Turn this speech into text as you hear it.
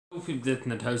people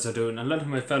listening at house are doing. A lot of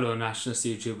my fellow nationalist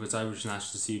YouTubers, Irish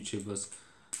nationalist YouTubers,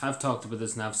 have talked about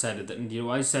this and have said it.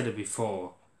 And I said it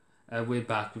before, way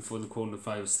back before the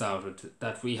coronavirus started,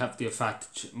 that we have the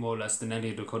advantage more or less than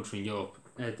any other country in Europe.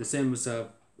 The same as our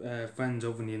friends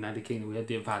over in the United Kingdom, we had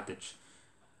the advantage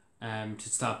to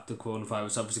stop the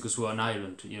coronavirus. Obviously, because we're an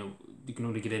island, you can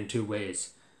only get in two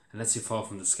ways, unless you fall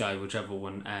from the sky, whichever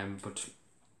one. But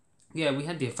yeah, we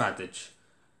had the advantage,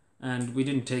 and we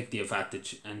didn't take the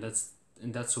advantage, and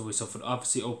that's what we suffered.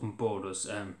 Obviously, open borders.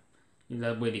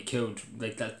 That really killed.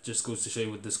 Like, that just goes to show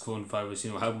you with this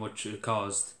coronavirus, how much it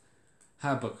caused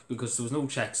havoc, because there was no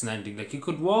checks and anything. Like, you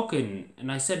could walk in, and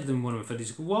I said to them in one of my videos,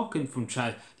 you could walk in from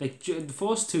China. Like, the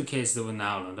first two cases that were in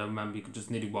Ireland, I remember you could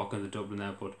just nearly walk into the Dublin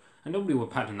airport, and nobody would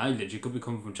pat an eyelid. You could be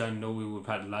coming from China, nobody would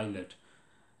pat an eyelid.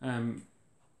 And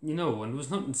there was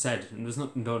nothing said, and there was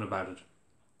nothing done about it.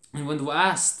 And when they were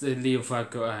asked, Leo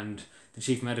Varadkar and the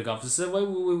chief medical officer said, why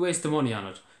would we waste the money on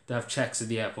it? They have checks at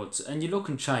the airports. And you look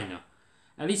in China,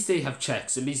 at least they have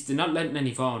checks. At least they're not letting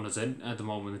any foreigners in at the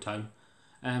moment in time.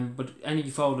 But any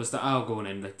foreigners that are going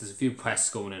in, like, there's a few press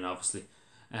going in, obviously.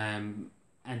 And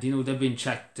they're being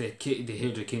checked to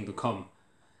hear the kingdom come.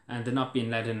 And they're not being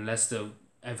let in unless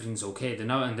everything's okay. They're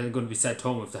not, and they're going to be sent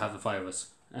home if they have the virus.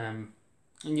 And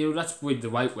that's with the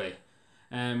right way.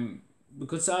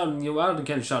 Because Ireland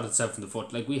kind of shot itself in the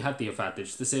foot. Like, we had the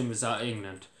advantage, the same as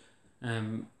England.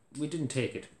 We didn't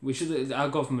take it. We should. Our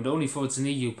government, only for it's an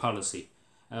EU policy,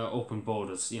 open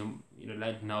borders.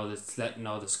 Letting all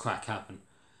this crack happen.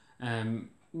 At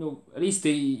least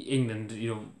England,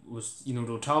 was, they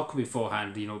were talking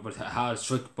beforehand, but had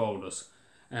strict borders.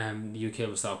 The UK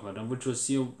was talking about them, which was,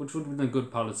 which would have been a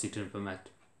good policy to implement.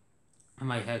 And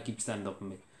my hair keeps standing up on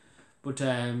me, but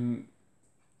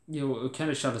it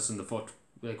kind of shot us in the foot.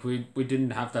 Like, we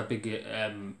didn't have that big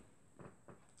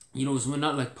we're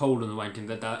not like Poland or anything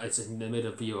like that. It's in the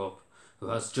middle of Europe, who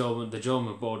has the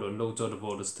German border and loads of other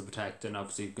borders to protect and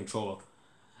obviously control.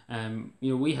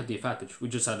 We had the advantage. We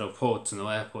just had our ports and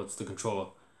our airports to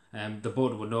control. The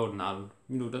border with Northern Ireland,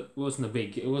 that wasn't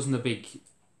a big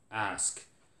ask.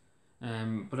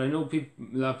 But I know a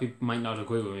lot of people might not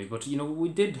agree with me, but we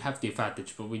did have the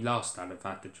advantage, but we lost that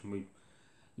advantage, and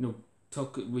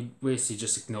we basically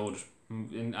just ignored it.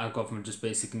 And our government just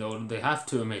basically ignored it. They have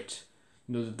to admit,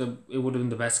 that it would have been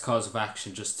the best cause of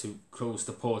action just to close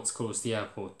the ports, close the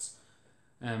airports.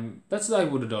 That's what I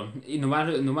would have done. No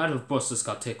matter if buses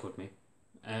got tick with me,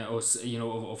 or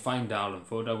fined Ireland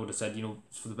for it, I would have said,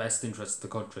 it's for the best interest of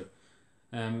the country.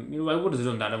 I would have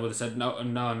done that. I would have said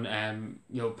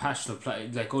passenger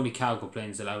like only cargo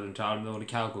planes allowed into Ireland, only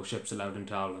cargo ships allowed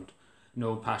into Ireland,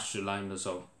 no passenger liners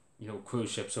or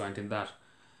cruise ships or anything like that.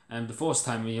 And the first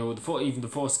time, even the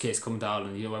first case coming to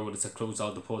Ireland, I would have said close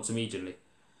all the ports immediately.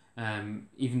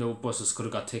 Even though buses could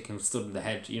have got taken and stood in the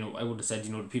head, I would have said,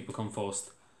 the people come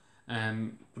first.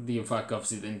 But the fact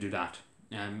obviously didn't do that.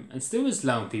 And still is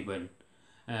allowing people in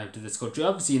to this country.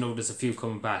 Obviously, there's a few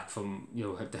coming back from,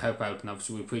 to help out, and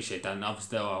obviously we appreciate that, and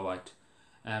obviously they're alright.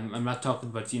 I'm not talking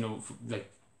about,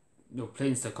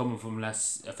 planes that are coming from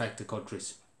less affected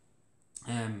countries.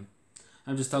 I'm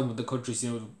just talking about the countries,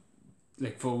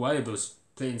 like, for a while there was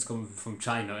planes coming from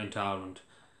China into Ireland,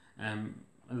 and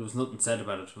there was nothing said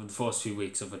about it for the first few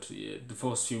weeks of it. The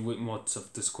first few months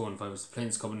of this coronavirus, the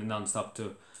planes coming in non-stop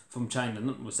from China,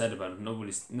 nothing was said about it.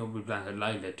 Nobody planted a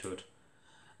line to it.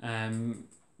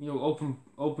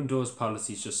 Open doors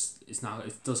policies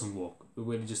it doesn't work. It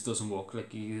really just doesn't work.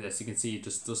 Like, as you can see, it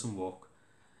just doesn't work.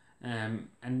 And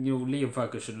Leo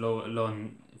Varadkar should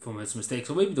learn from his mistakes,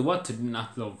 or maybe they want to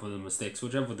not learn from the mistakes,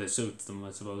 whichever they suits them,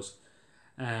 I suppose.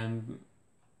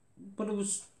 But it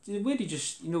was really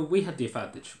just, we had the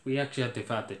advantage. We actually had the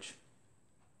advantage.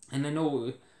 And I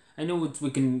know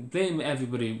we can blame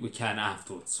everybody we can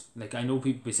afterwards. Like, I know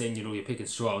people be saying, you're picking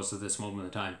straws at this moment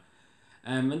in time.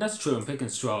 And that's true, I'm picking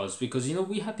straws, because,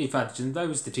 we had the advantage, and if I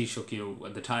was the Taoiseach,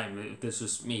 at the time, if this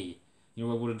was me, I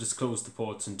would have just closed the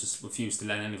ports and just refused to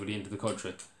let anybody into the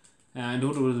country. And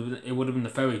it would have been a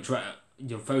very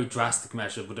drastic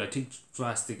measure, but I think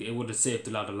it would have saved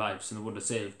a lot of lives, and it would have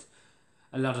saved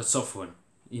a lot of suffering,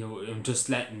 and just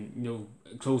letting,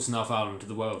 closing off Ireland to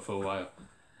the world for a while.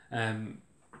 And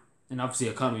obviously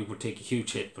the economy would take a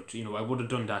huge hit, but, I would have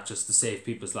done that just to save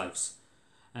people's lives.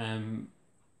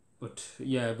 But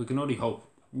yeah, we can only hope.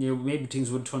 Maybe things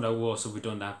would have turned out worse if we'd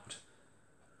done that, but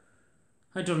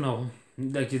I don't know.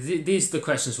 Like, these are the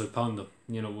questions we ponder,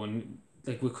 when,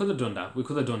 like, we could have done that.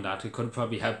 It could have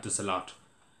probably helped us a lot.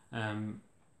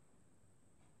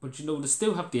 But, they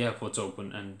still have the airports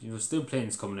open, and, still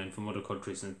planes coming in from other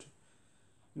countries, and,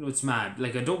 You know, it's mad.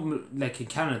 Like, I don't, like, in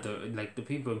Canada, like, the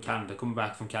people in Canada coming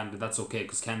back from Canada, that's okay,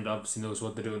 because Canada obviously knows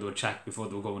what they're doing. They'll check before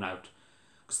they're going out.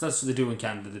 Because that's what they do in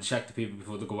Canada. They check the people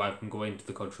before they go out and go into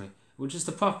the country. Which is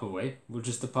the proper way.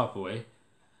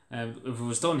 If it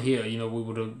was done here, you know, we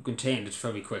would have contained it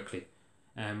very quickly.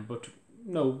 But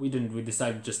no, we didn't. We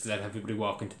decided just to let everybody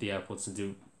walk into the airports and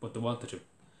do what they wanted to.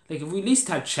 Like, if we at least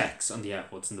had checks on the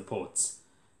airports and the ports,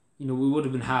 you know, we would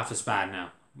have been half as bad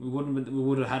now. We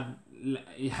would have had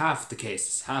half the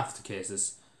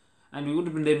cases, and we would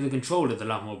have been able to control it a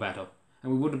lot more better,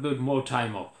 and we would have built more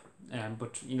time up.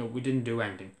 But you know, we didn't do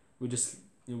anything. We just,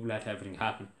 you know, let everything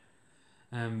happen.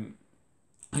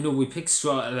 I know we picked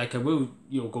straw. Like, I will,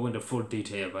 you know, go into full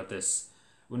detail about this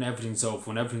when everything's over.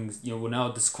 When everything's, you know, when now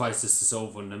this crisis is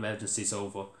over and the emergency's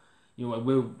over. You know, I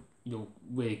will, you know,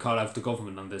 really call out the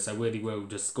government on this. I really will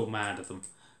just go mad at them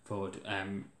for it.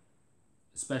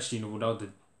 Especially, you know, without the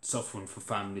suffering for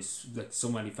families, like so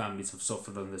many families have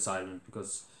suffered on this island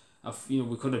because of, you know,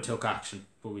 we could have took action,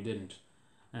 but we didn't.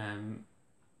 And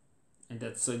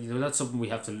that's, you know, that's something we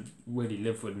have to really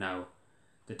live with now.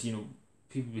 That, you know,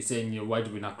 people be saying, you know, why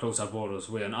did we not close our borders?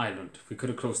 We're an island. If we could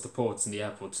have closed the ports and the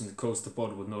airports and closed the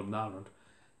border with Northern Ireland,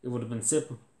 it would have been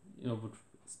simple. You know, but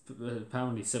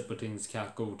apparently simple things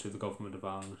can't go to the government of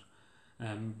Ireland.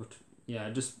 But yeah, I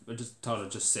just thought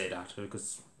I'd just say that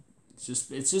because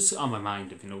it's just on my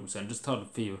mind, if you know what I'm saying. Just thought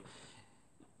it'd feel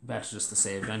better just to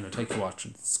say it. Anyway, thanks for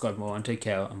watching. Subscribe more and take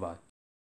care and bye.